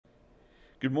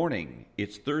Good morning.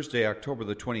 It's Thursday, October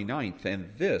the 29th, and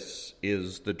this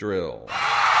is The Drill.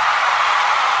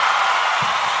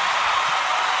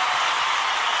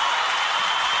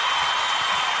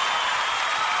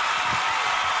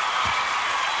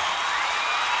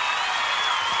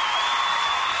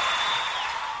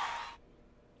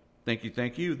 Thank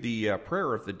you. The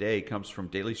prayer of the day comes from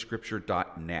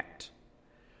dailyscripture.net.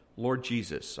 Lord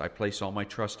Jesus, I place all my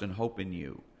trust and hope in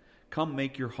you. Come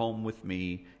make your home with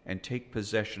me and take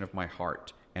possession of my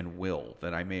heart and will,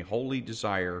 that I may wholly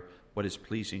desire what is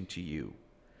pleasing to you.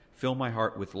 Fill my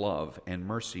heart with love and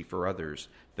mercy for others,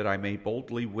 that I may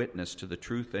boldly witness to the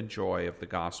truth and joy of the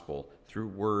gospel through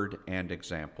word and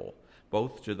example,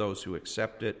 both to those who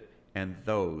accept it and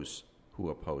those who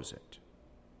oppose it.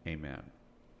 Amen.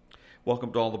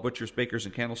 Welcome to all the butchers, bakers,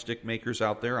 and candlestick makers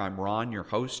out there. I'm Ron, your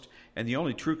host, and the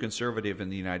only true conservative in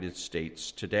the United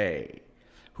States today.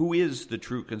 Who is the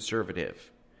true conservative?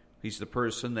 He's the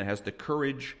person that has the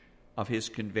courage of his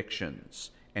convictions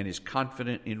and is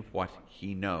confident in what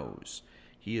he knows.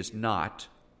 He is not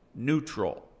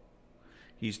neutral.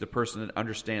 He's the person that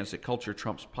understands that culture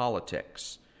trumps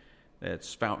politics.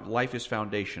 Life is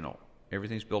foundational.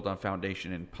 Everything's built on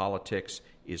foundation, and politics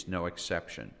is no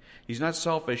exception. He's not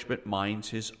selfish, but minds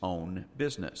his own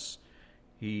business.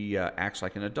 He acts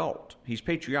like an adult. He's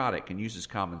patriotic and uses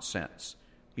common sense.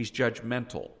 He's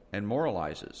judgmental and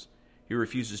moralizes. He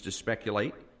refuses to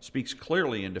speculate, speaks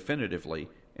clearly and definitively,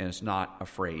 and is not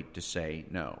afraid to say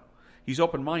no. He's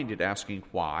open-minded, asking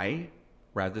why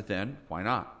rather than why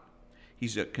not.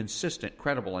 He's consistent,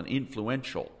 credible, and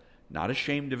influential, not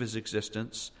ashamed of his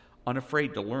existence,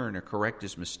 unafraid to learn or correct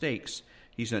his mistakes.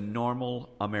 He's a normal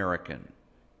American,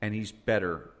 and he's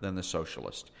better than the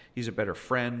socialist. He's a better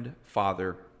friend,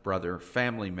 father, brother,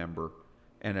 family member,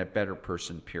 and a better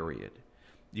person, period.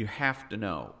 You have to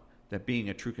know that being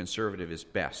a true conservative is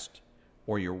best,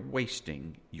 or you're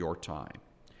wasting your time.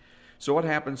 So what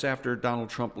happens after Donald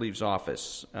Trump leaves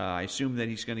office? I assume that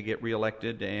he's going to get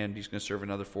reelected and he's going to serve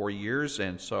another 4 years.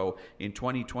 And so in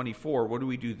 2024, what do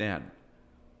we do then?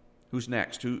 Who's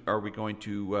next? Who are we going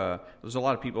to... there's a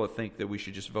lot of people that think that we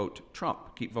should just vote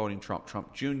Trump. Keep voting Trump.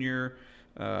 Trump Jr.,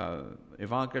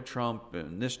 Ivanka Trump,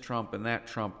 and this Trump and that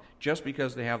Trump. Just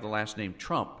because they have the last name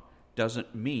Trump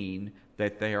doesn't mean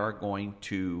that they are going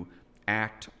to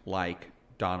act like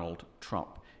Donald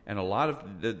Trump. And a lot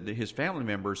of his family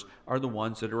members are the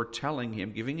ones that are telling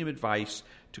him, giving him advice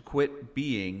to quit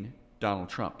being Donald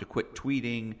Trump, to quit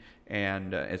tweeting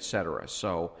and et cetera.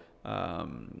 So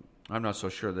I'm not so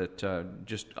sure that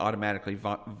just automatically,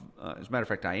 as a matter of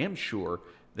fact, I am sure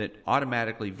that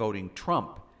automatically voting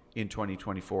Trump in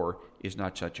 2024 is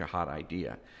not such a hot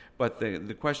idea. But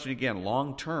the question again,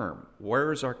 long term,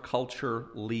 where is our culture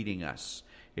leading us?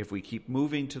 If we keep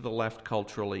moving to the left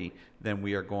culturally, then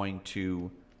we are going to,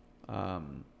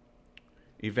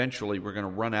 eventually we're going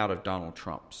to run out of Donald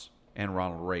Trumps and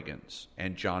Ronald Reagans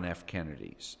and John F.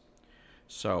 Kennedys.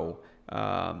 So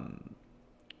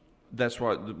that's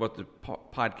what the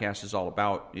podcast is all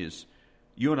about, is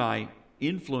you and I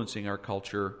influencing our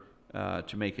culture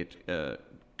to make it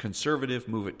conservative,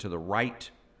 move it to the right,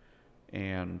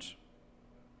 and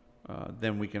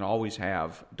then we can always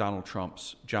have Donald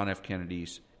Trumps, John F.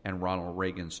 Kennedys, and Ronald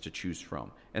Reagans to choose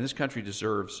from. And this country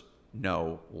deserves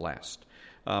no less.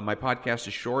 My podcast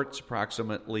is short. It's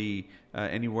approximately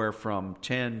anywhere from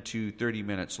 10 to 30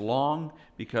 minutes long,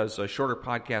 because shorter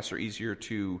podcasts are easier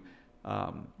to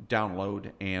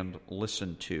download and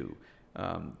listen to.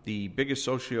 The biggest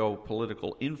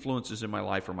socio-political influences in my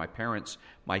life are my parents,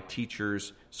 my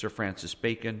teachers, Sir Francis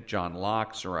Bacon, John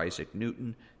Locke, Sir Isaac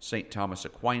Newton, St. Thomas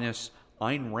Aquinas,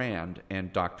 Ayn Rand,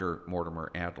 and Dr.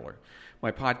 Mortimer Adler.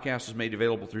 My podcast is made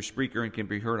available through Spreaker and can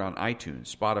be heard on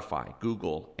iTunes, Spotify,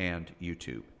 Google, and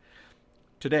YouTube.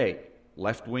 Today,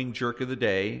 left-wing jerk of the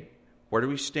day, where do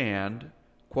we stand,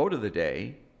 quote of the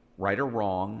day, right or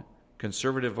wrong,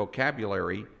 conservative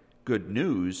vocabulary, good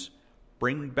news,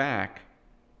 bring back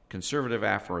conservative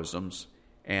aphorisms,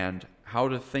 and how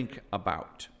to think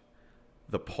about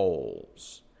the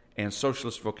polls and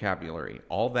socialist vocabulary.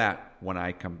 All that when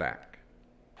I come back.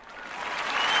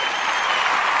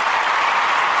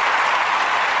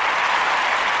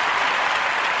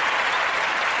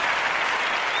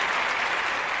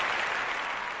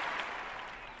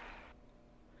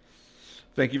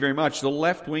 Thank you very much. The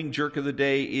left-wing jerk of the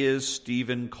day is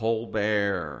Stephen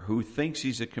Colbert, who thinks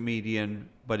he's a comedian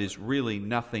but is really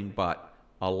nothing but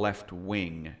a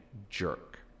left-wing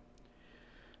jerk.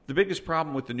 The biggest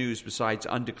problem with the news, besides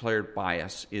undeclared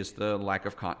bias, is the lack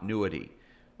of continuity.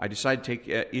 I decided to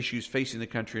take issues facing the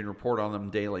country and report on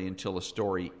them daily until the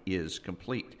story is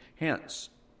complete. Hence,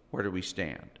 where do we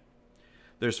stand?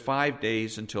 There's 5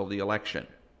 days until the election.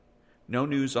 No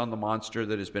news on the monster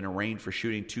that has been arraigned for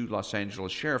shooting 2 Los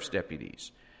Angeles sheriff's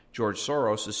deputies. George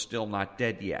Soros is still not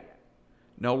dead yet.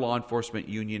 No law enforcement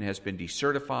union has been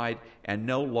decertified, and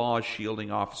no laws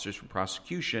shielding officers from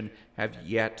prosecution have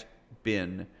yet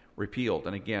been repealed.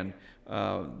 And again,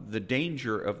 the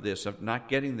danger of this, of not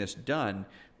getting this done,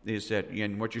 is that,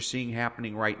 and what you're seeing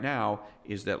happening right now,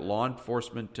 is that law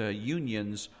enforcement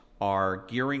unions are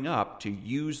gearing up to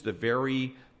use the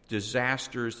very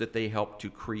disasters that they help to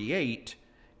create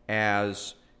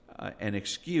as an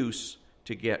excuse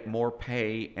to get more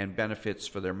pay and benefits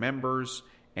for their members,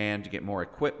 and to get more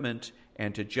equipment,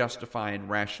 and to justify and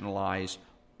rationalize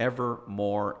ever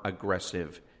more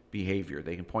aggressive behavior.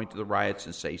 They can point to the riots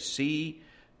and say, see,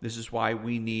 this is why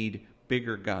we need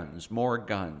bigger guns, more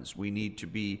guns. We need to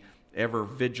be ever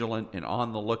vigilant and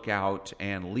on the lookout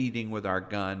and leading with our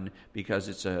gun, because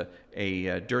it's a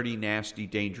dirty, nasty,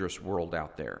 dangerous world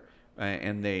out there.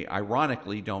 And they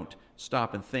ironically don't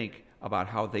stop and think about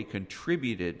how they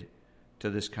contributed to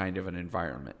this kind of an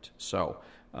environment. So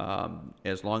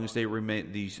as long as they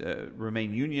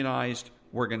remain unionized,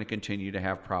 we're going to continue to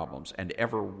have problems, and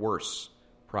ever worse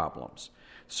problems.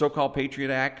 The so-called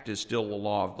Patriot Act is still the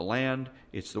law of the land.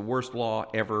 It's the worst law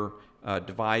ever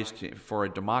devised for a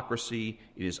democracy.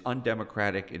 It is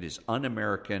undemocratic, it is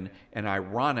un-American, and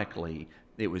ironically,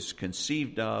 it was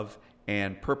conceived of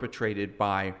and perpetrated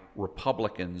by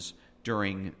Republicans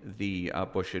during the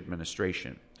Bush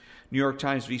administration. New York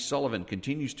Times v. Sullivan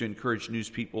continues to encourage news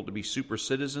people to be super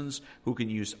citizens who can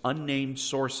use unnamed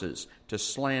sources to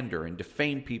slander and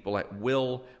defame people at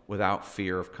will without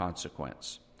fear of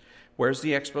consequence. Where's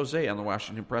the expose on the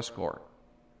Washington Press Corps?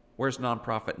 Where's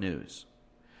nonprofit news?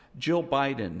 Jill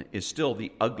Biden is still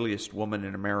the ugliest woman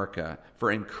in America for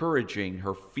encouraging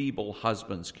her feeble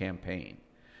husband's campaign.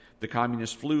 The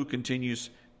communist flu continues,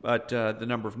 but the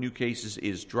number of new cases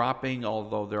is dropping,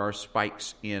 although there are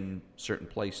spikes in certain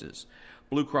places.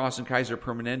 Blue Cross and Kaiser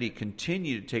Permanente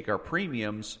continue to take our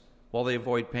premiums while they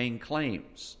avoid paying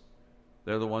claims.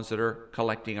 They're the ones that are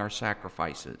collecting our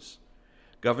sacrifices.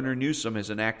 Governor Newsom has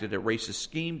enacted a racist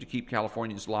scheme to keep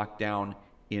Californians locked down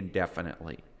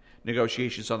indefinitely.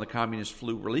 Negotiations on the communist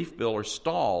flu relief bill are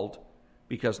stalled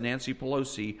because Nancy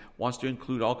Pelosi wants to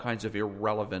include all kinds of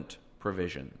irrelevant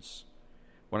provisions.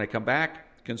 When I come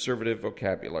back, conservative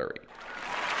vocabulary.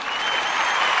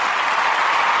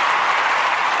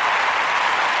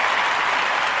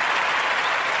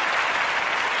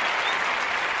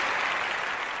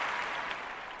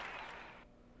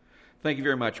 Thank you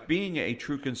very much. Being a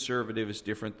true conservative is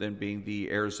different than being the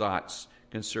ersatz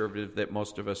conservative that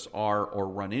most of us are or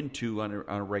run into on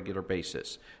a regular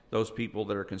basis. Those people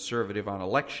that are conservative on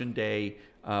election day,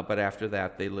 but after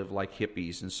that they live like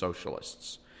hippies and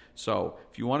socialists. So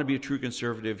if you want to be a true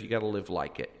conservative, you got to live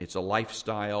like it. It's a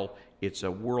lifestyle. It's a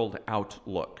world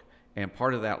outlook. And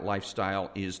part of that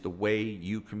lifestyle is the way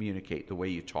you communicate, the way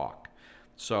you talk.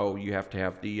 So you have to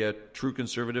have the true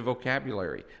conservative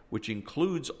vocabulary, which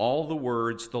includes all the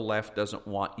words the left doesn't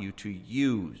want you to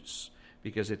use,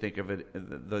 because they think of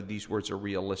it, these words are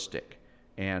realistic.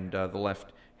 And the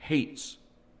left hates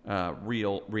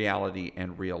reality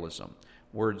and realism.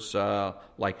 Words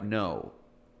like no.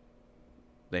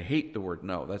 They hate the word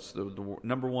no. That's the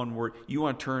number one word. You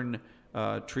want to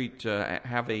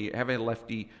have a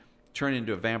lefty turn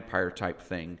into a vampire type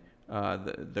thing.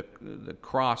 The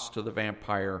cross to the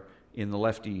vampire in the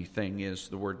lefty thing is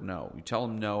the word no. You tell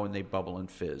them no, and they bubble and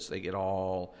fizz. They get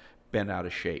all bent out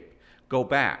of shape. Go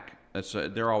back.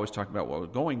 They're always talking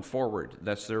about, going forward.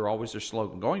 That's always their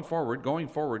slogan. Going forward, going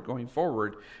forward, going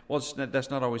forward. Well, that's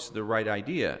not always the right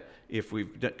idea. If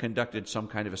we've conducted some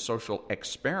kind of a social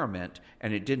experiment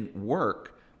and it didn't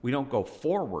work, we don't go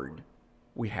forward.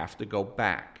 We have to go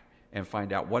back and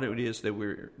find out what it is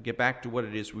that get back to what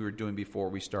it is we were doing before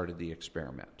we started the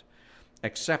experiment.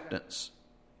 Acceptance.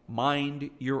 Mind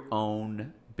your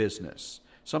own business.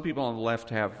 Some people on the left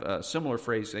have a similar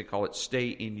phrase. They call it stay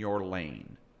in your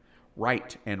lane.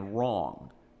 Right and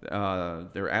wrong.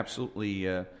 They're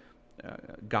absolutely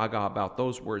gaga about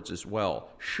those words as well.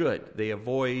 Should. They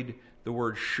avoid the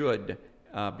word should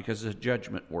because it's a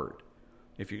judgment word.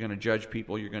 If you're going to judge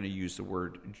people, you're going to use the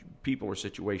word people or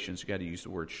situations. You got to use the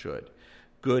word should.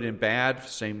 Good and bad,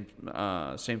 same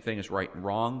thing as right and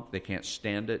wrong. They can't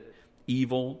stand it.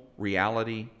 Evil,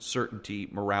 reality, certainty,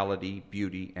 morality,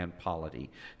 beauty, and polity.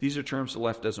 These are terms the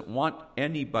left doesn't want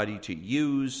anybody to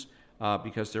use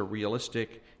because they're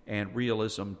realistic, and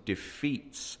realism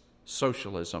defeats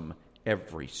socialism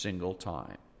every single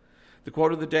time. The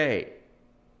quote of the day: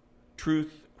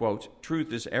 truth, quote,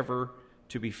 truth is ever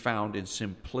to be found in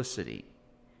simplicity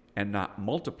and not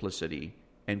multiplicity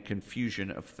and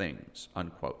confusion of things,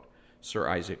 unquote. Sir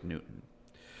Isaac Newton.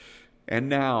 And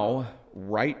now,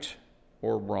 right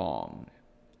or wrong?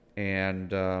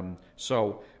 And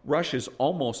so Rush is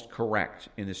almost correct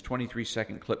in this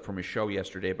 23-second clip from his show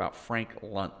yesterday about Frank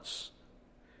Luntz.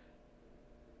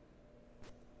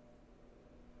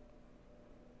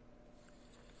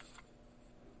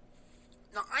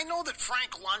 Now, I know that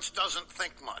Frank Luntz doesn't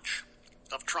think much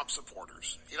of Trump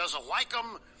supporters. He doesn't like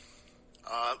them.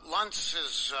 Luntz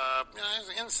is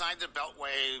inside the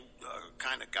Beltway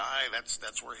kind of guy.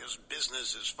 That's where his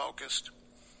business is focused.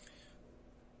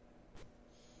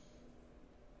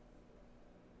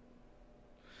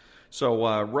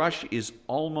 So Rush is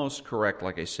almost correct,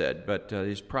 like I said, but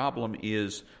his problem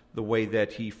is the way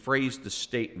that he phrased the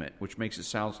statement, which makes it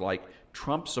sound like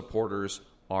Trump supporters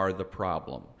are the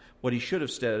problem. What he should have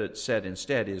said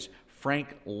instead is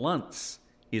Frank Luntz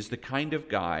is the kind of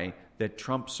guy that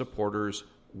Trump supporters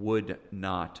would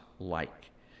not like.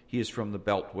 He is from the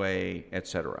Beltway,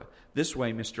 etc. This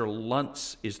way, Mr.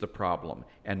 Luntz is the problem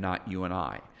and not you and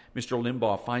I. Mr.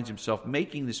 Limbaugh finds himself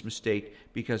making this mistake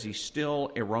because he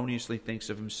still erroneously thinks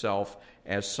of himself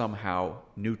as somehow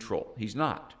neutral. He's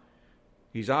not.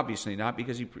 He's obviously not,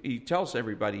 because he tells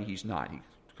everybody he's not. He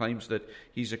claims that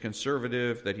he's a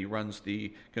conservative, that he runs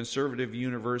the conservative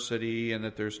university, and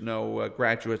that there's no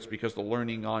graduates because the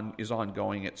learning is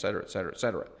ongoing, etc., etc.,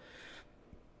 etc.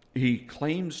 He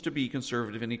claims to be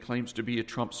conservative, and he claims to be a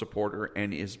Trump supporter,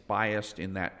 and is biased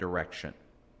in that direction.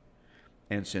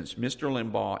 And since Mr.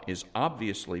 Limbaugh is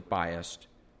obviously biased,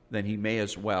 then he may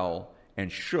as well and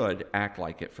should act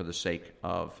like it for the sake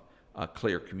of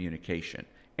clear communication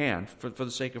and for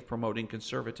the sake of promoting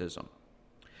conservatism.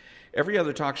 Every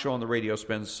other talk show on the radio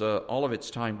spends all of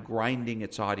its time grinding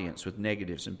its audience with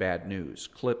negatives and bad news,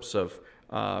 clips of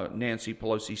Nancy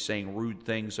Pelosi saying rude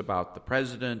things about the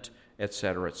president,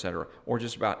 etc., or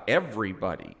just about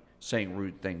everybody saying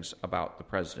rude things about the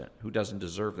president, who doesn't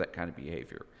deserve that kind of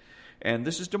behavior. And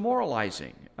this is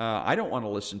demoralizing. I don't want to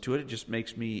listen to it. It just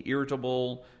makes me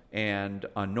irritable and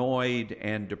annoyed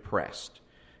and depressed.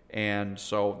 And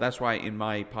so that's why in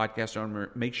my podcast, I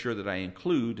want to make sure that I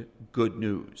include good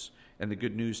news. And the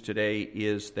good news today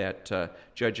is that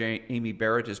Judge Amy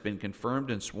Barrett has been confirmed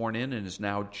and sworn in and is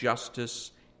now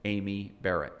Justice Amy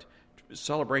Barrett.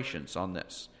 Celebrations on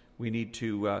this. We need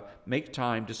to make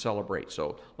time to celebrate.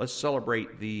 So let's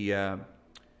celebrate the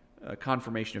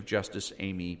confirmation of Justice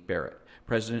Amy Barrett.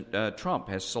 President Trump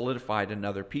has solidified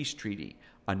another peace treaty,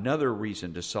 another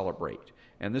reason to celebrate.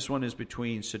 And this one is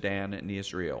between Sudan and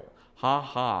Israel. Ha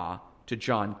ha to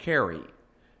John Kerry,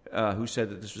 who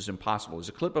said that this was impossible. There's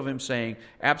a clip of him saying,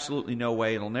 absolutely no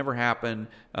way, it'll never happen.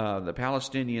 The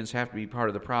Palestinians have to be part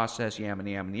of the process, yamina,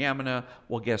 yamina, yamina.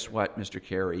 Well, guess what, Mr.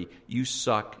 Kerry? You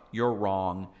suck, you're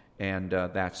wrong, and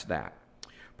that's that.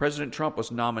 President Trump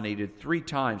was nominated 3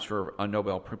 times for a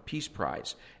Nobel Peace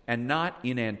Prize, and not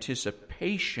in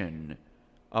anticipation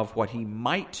of what he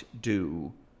might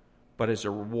do, but as a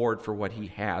reward for what he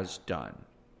has done.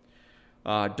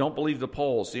 Don't believe the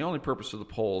polls. The only purpose of the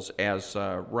polls, as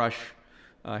Rush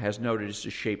has noted, is to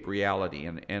shape reality.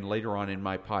 And later on in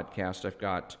my podcast, I've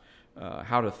got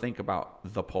how to think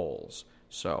about the polls.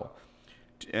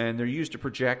 And they're used to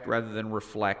project rather than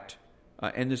reflect.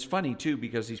 And it's funny, too,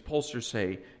 because these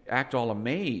pollsters act all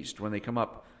amazed when they come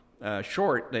up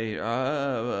short. They,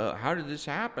 how did this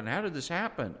happen? How did this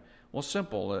happen? Well,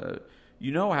 simple.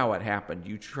 You know how it happened.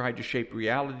 You tried to shape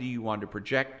reality. You wanted to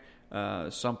project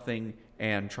something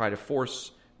and try to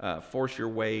force your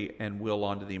way and will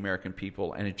onto the American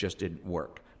people, and it just didn't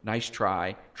work. Nice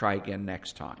try. Try again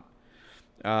next time.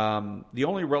 The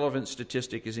only relevant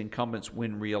statistic is incumbents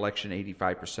win re-election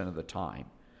 85% of the time.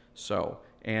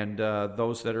 And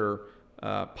those that are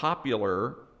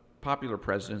popular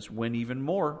presidents win even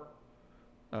more,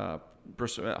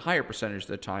 higher percentage of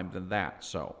the time than that.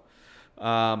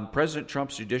 President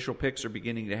Trump's judicial picks are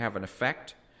beginning to have an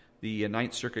effect. The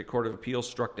Ninth Circuit Court of Appeals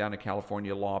struck down a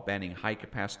California law banning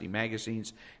high-capacity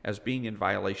magazines as being in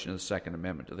violation of the Second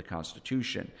Amendment to the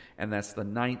Constitution. And that's the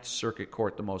Ninth Circuit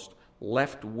Court, the most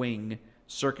left-wing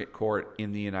circuit court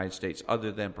in the United States,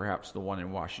 other than perhaps the one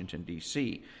in Washington,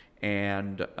 D.C.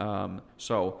 And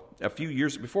so a few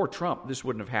years before Trump, this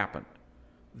wouldn't have happened.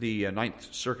 The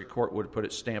Ninth Circuit Court would have put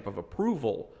its stamp of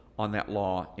approval on that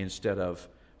law instead of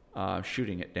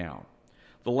shooting it down.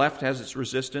 The left has its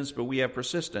resistance, but we have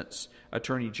persistence.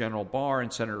 Attorney General Barr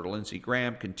and Senator Lindsey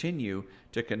Graham continue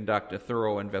to conduct a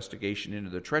thorough investigation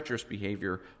into the treacherous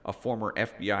behavior of former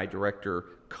FBI Director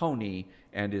Comey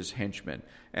and his henchmen.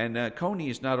 And Comey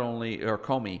is not only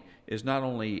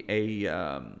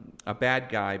a bad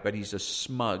guy, but he's a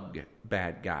smug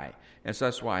bad guy. And so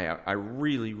that's why I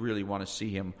really, really want to see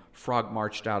him frog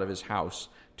marched out of his house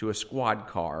to a squad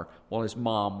car while his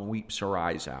mom weeps her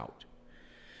eyes out.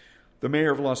 The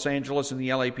mayor of Los Angeles and the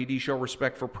LAPD show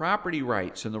respect for property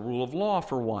rights and the rule of law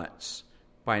for once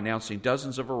by announcing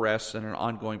dozens of arrests and an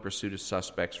ongoing pursuit of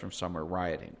suspects from summer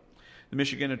rioting. The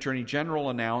Michigan Attorney General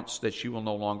announced that she will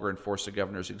no longer enforce the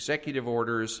governor's executive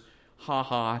orders. Ha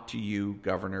ha to you,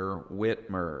 Governor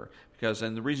Whitmer.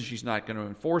 And the reason she's not going to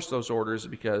enforce those orders is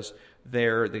because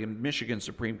the Michigan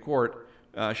Supreme Court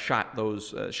shot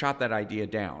that idea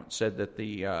down, said that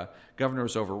the governor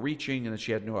was overreaching and that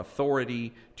she had no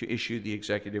authority to issue the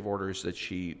executive orders that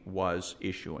she was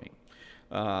issuing.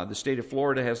 The state of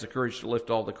Florida has the courage to lift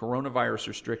all the coronavirus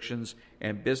restrictions,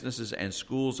 and businesses and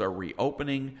schools are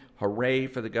reopening. Hooray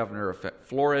for the governor of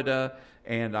Florida,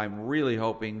 and I'm really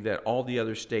hoping that all the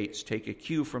other states take a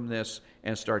cue from this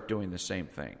and start doing the same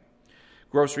thing.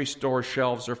 Grocery store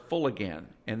shelves are full again,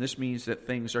 and this means that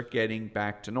things are getting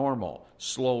back to normal,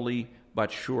 slowly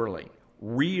but surely.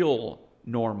 Real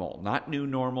normal, not new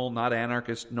normal, not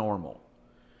anarchist normal.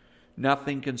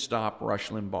 Nothing can stop Rush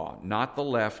Limbaugh, not the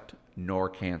left nor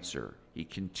cancer. He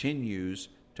continues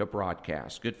to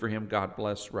broadcast. Good for him. God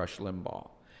bless Rush Limbaugh.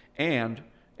 And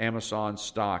Amazon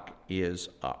stock is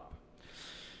up.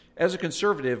 As a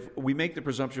conservative, we make the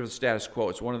presumption of the status quo.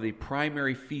 It's one of the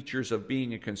primary features of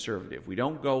being a conservative. We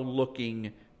don't go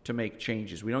looking to make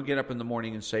changes. We don't get up in the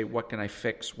morning and say, what can I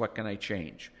fix? What can I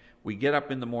change? We get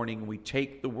up in the morning and we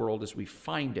take the world as we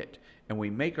find it, and we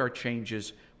make our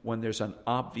changes when there's an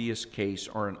obvious case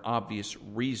or an obvious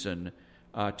reason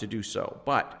to do so.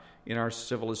 But in our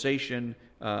civilization,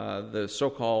 the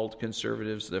so-called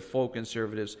conservatives, the faux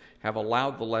conservatives, have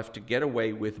allowed the left to get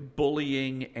away with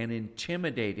bullying and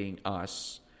intimidating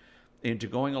us into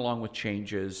going along with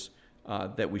changes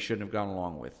that we shouldn't have gone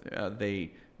along with.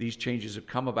 These changes have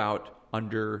come about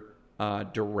under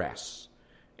duress.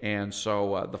 And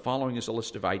so the following is a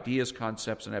list of ideas,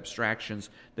 concepts, and abstractions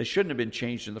that shouldn't have been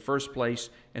changed in the first place,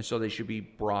 and so they should be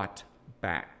brought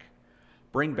back.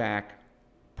 Bring back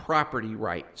property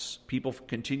rights. People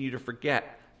continue to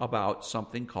forget about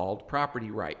something called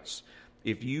property rights.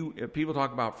 If people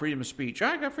talk about freedom of speech,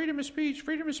 I got freedom of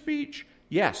speech.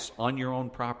 Yes, on your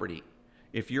own property.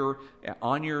 If you're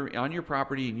on your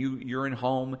property and you're in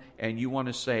home and you want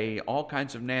to say all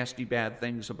kinds of nasty, bad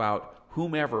things about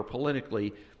whomever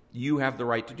politically, you have the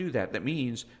right to do that. That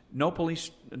means no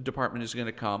police department is going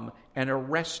to come and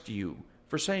arrest you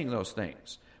for saying those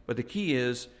things. But the key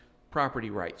is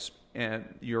property rights. And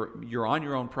you're on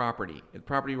your own property. And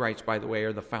property rights, by the way,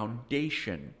 are the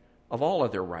foundation of all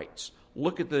other rights.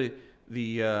 Look at the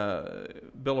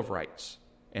Bill of Rights,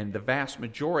 and the vast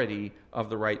majority of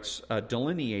the rights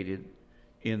delineated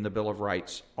in the Bill of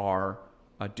Rights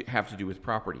have to do with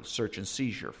property, search and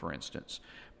seizure, for instance.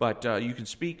 But you can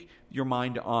speak your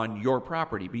mind on your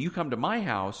property. But you come to my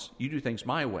house, you do things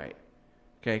my way,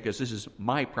 okay? Because this is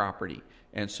my property,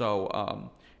 and so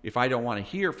if I don't want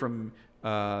to hear from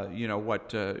from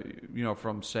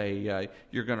say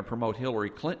you're going to promote Hillary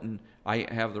Clinton, I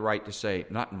have the right to say,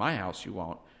 not in my house you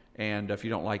won't, and if you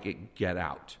don't like it, get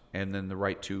out, and then the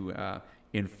right to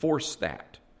enforce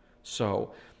that.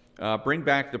 So bring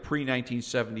back the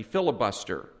pre-1970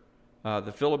 filibuster.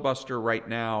 The filibuster right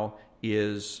now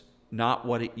is not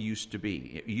what it used to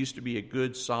be. It used to be a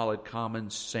good, solid,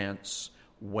 common sense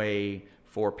way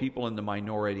for people in the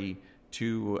minority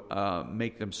to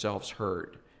make themselves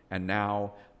heard. And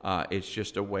now it's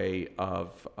just a way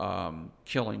of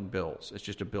killing bills. It's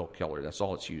just a bill killer. That's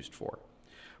all it's used for.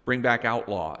 Bring back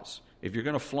outlaws. If you're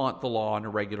going to flaunt the law on a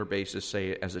regular basis,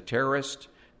 say as a terrorist,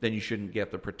 then you shouldn't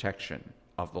get the protection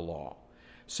of the law.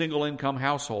 Single income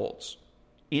households,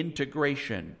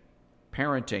 integration,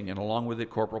 parenting, and along with it,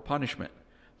 corporal punishment.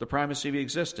 The primacy of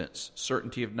existence,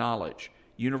 certainty of knowledge,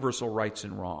 universal rights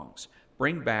and wrongs.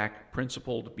 Bring back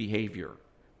principled behavior,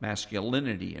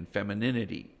 masculinity and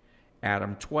femininity.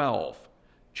 Adam 12,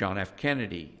 John F.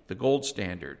 Kennedy, the gold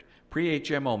standard,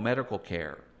 pre-HMO medical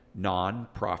care,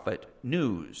 non-profit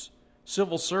news,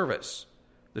 civil service,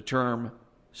 the term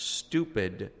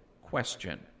stupid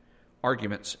question,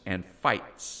 arguments and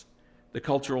fights, the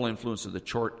cultural influence of the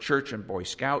church and Boy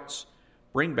Scouts.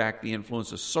 Bring back the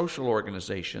influence of social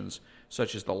organizations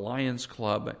such as the Lions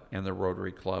Club and the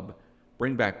Rotary Club.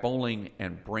 Bring back bowling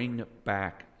and bring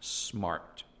back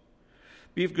SMART.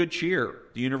 Be of good cheer.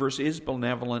 The universe is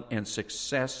benevolent and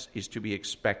success is to be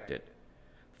expected.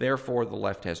 Therefore, the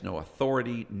left has no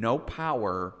authority, no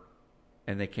power,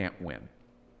 and they can't win.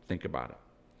 Think about it.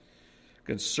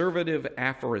 Conservative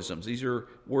aphorisms. These are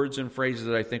words and phrases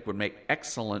that I think would make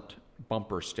excellent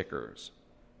bumper stickers.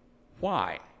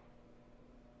 Why?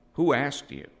 Who asked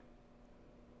you?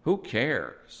 Who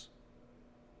cares?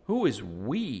 Who is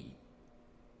we?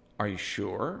 Are you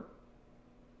sure?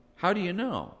 How do you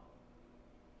know?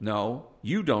 No,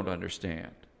 you don't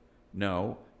understand.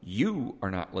 No, you are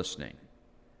not listening.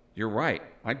 You're right,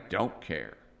 I don't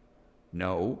care.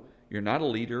 No, you're not a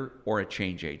leader or a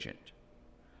change agent.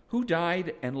 Who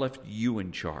died and left you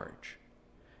in charge?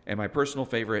 And my personal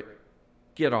favorite,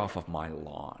 get off of my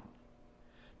lawn.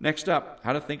 Next up,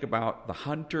 how to think about the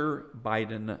Hunter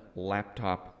Biden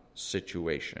laptop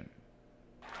situation.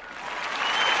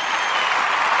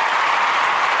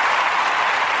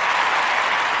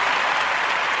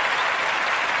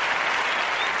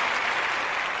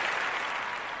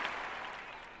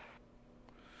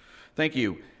 Thank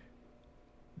you.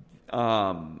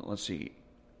 Let's see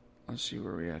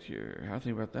where we're at here. How to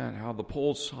think about that? How the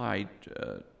polls side.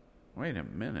 Wait a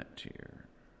minute here.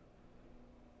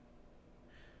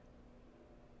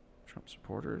 Trump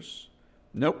supporters.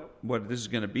 Nope. What this is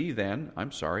going to be then,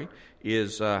 I'm sorry,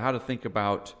 is how to think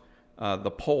about the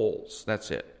polls.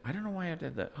 That's it. I don't know why I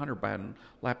did the Hunter Biden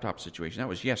laptop situation. That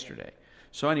was yesterday.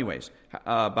 So anyways,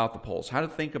 about the polls. How to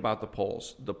think about the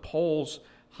polls. The polls,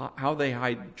 how they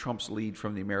hide Trump's lead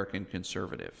from the American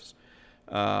conservatives.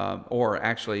 Or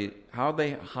actually, how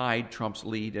they hide Trump's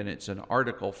lead, and it's an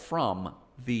article from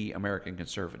the American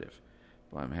Conservative.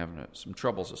 Well, I'm having some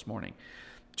troubles this morning.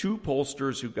 2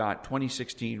 pollsters who got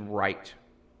 2016 right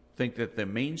think that the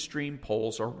mainstream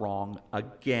polls are wrong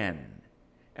again.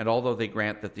 And although they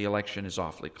grant that the election is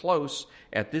awfully close,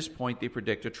 at this point they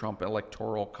predict a Trump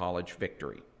Electoral College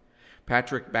victory.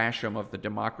 Patrick Basham of the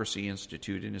Democracy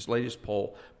Institute in his latest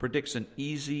poll predicts an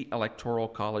easy Electoral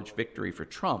College victory for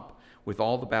Trump, with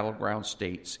all the battleground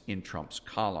states in Trump's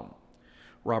column.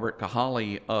 Robert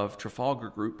Kahali of Trafalgar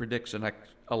Group predicts an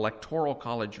Electoral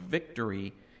College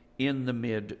victory in the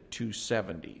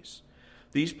mid-270s.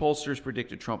 These pollsters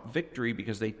predict a Trump victory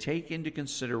because they take into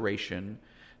consideration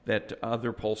that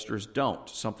other pollsters don't,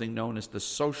 something known as the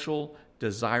social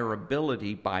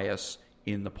desirability bias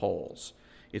in the polls.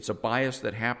 It's a bias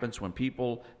that happens when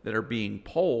people that are being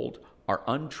polled are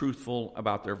untruthful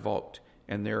about their vote,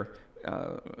 and they're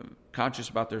conscious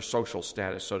about their social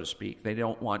status, so to speak. They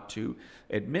don't want to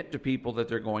admit to people that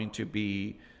they're going to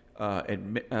be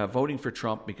voting for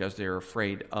Trump because they're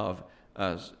afraid of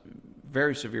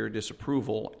very severe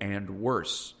disapproval and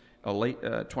worse. Late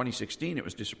 2016, it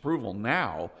was disapproval.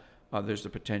 Now, there's the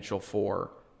potential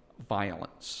for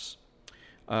violence.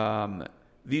 They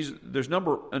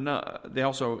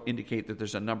also indicate that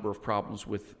there's a number of problems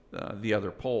with the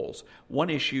other polls. One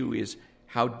issue is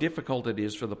how difficult it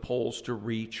is for the polls to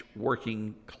reach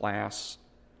working class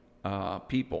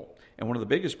people. And one of the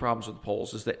biggest problems with the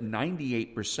polls is that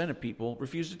 98% of people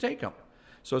refuse to take them.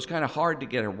 So it's kind of hard to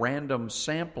get a random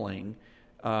sampling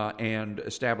and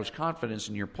establish confidence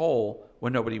in your poll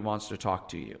when nobody wants to talk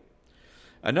to you.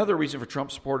 Another reason for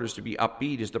Trump supporters to be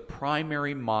upbeat is the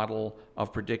primary model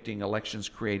of predicting elections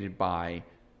created by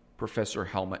Professor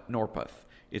Helmut Norpoth.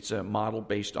 It's a model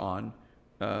based on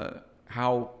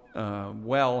how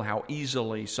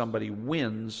easily somebody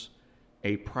wins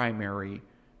their primary,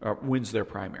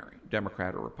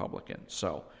 Democrat or Republican.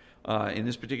 So in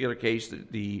this particular case,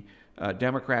 the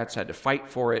Democrats had to fight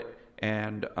for it,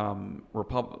 and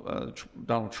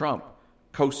Donald Trump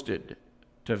coasted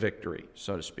to victory,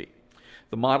 so to speak.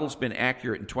 The model's been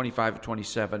accurate in 25 of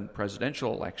 27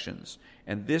 presidential elections,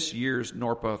 and this year's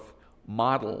Norpoth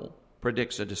model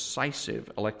predicts a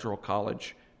decisive Electoral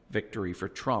College victory for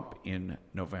Trump in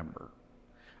November.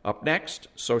 Up next,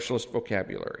 socialist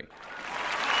vocabulary.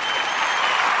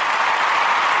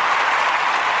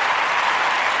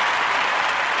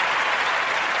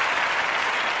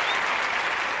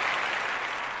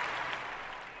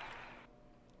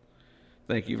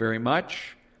 Thank you very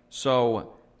much.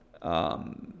 So,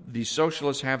 the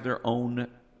socialists have their own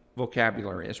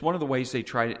vocabulary. It's one of the ways they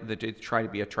try to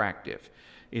be attractive,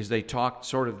 is they talk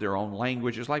sort of their own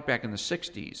language. It's like back in the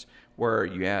 60s, where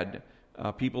you had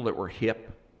people that were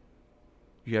hip,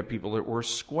 you had people that were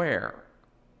square,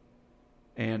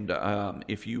 and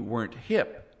if you weren't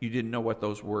hip, you didn't know what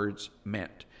those words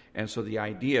meant. And so the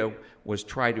idea was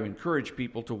try to encourage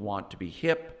people to want to be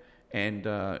hip and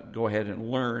go ahead and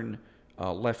learn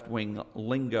left-wing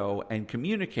lingo and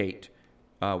communicate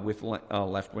with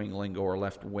left-wing lingo or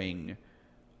left-wing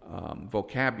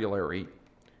vocabulary.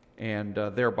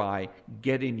 thereby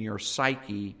get in your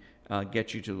psyche,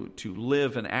 get you to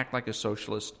live and act like a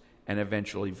socialist and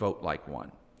eventually vote like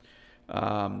one.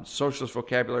 Socialist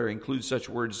vocabulary includes such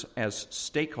words as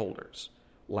stakeholders,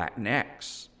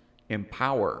 Latinx,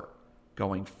 empower,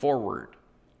 going forward,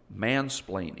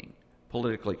 mansplaining,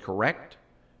 politically correct,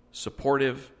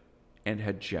 supportive, and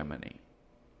hegemony.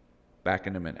 Back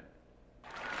in a minute.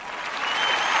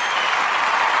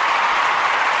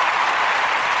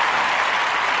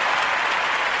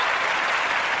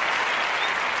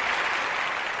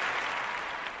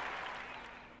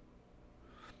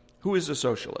 Who is a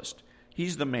socialist?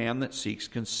 He's the man that seeks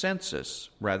consensus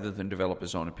rather than develop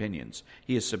his own opinions.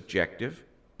 He is subjective,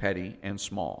 petty, and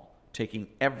small, taking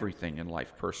everything in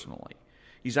life personally.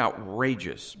 He's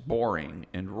outrageous, boring,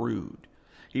 and rude.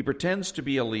 He pretends to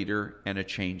be a leader and a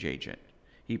change agent.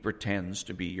 He pretends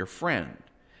to be your friend.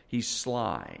 He's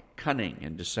sly, cunning,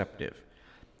 and deceptive.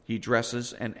 He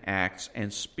dresses and acts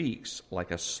and speaks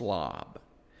like a slob.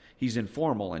 He's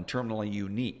informal and terminally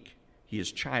unique. He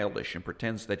is childish and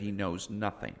pretends that he knows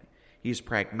nothing. He is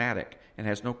pragmatic and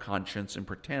has no conscience and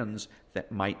pretends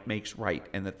that might makes right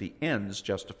and that the ends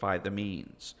justify the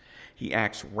means. He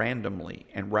acts randomly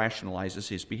and rationalizes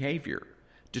his behavior.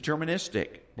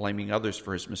 Deterministic, blaming others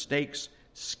for his mistakes.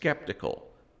 Skeptical,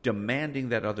 demanding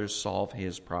that others solve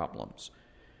his problems.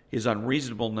 His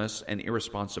unreasonableness and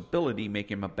irresponsibility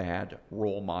make him a bad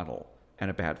role model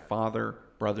and a bad father,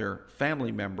 brother,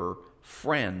 family member,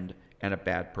 friend, and a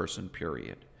bad person,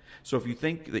 period. So if you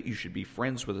think that you should be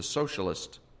friends with a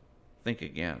socialist, think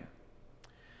again.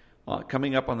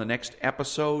 Coming up on the next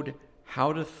episode,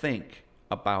 how to think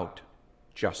about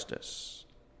justice.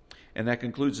 And that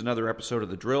concludes another episode of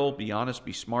The Drill. Be honest,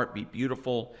 be smart, be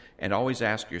beautiful, and always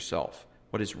ask yourself,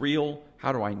 what is real,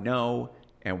 how do I know,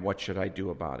 and what should I do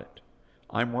about it?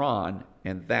 I'm Ron,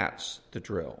 and that's The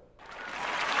Drill.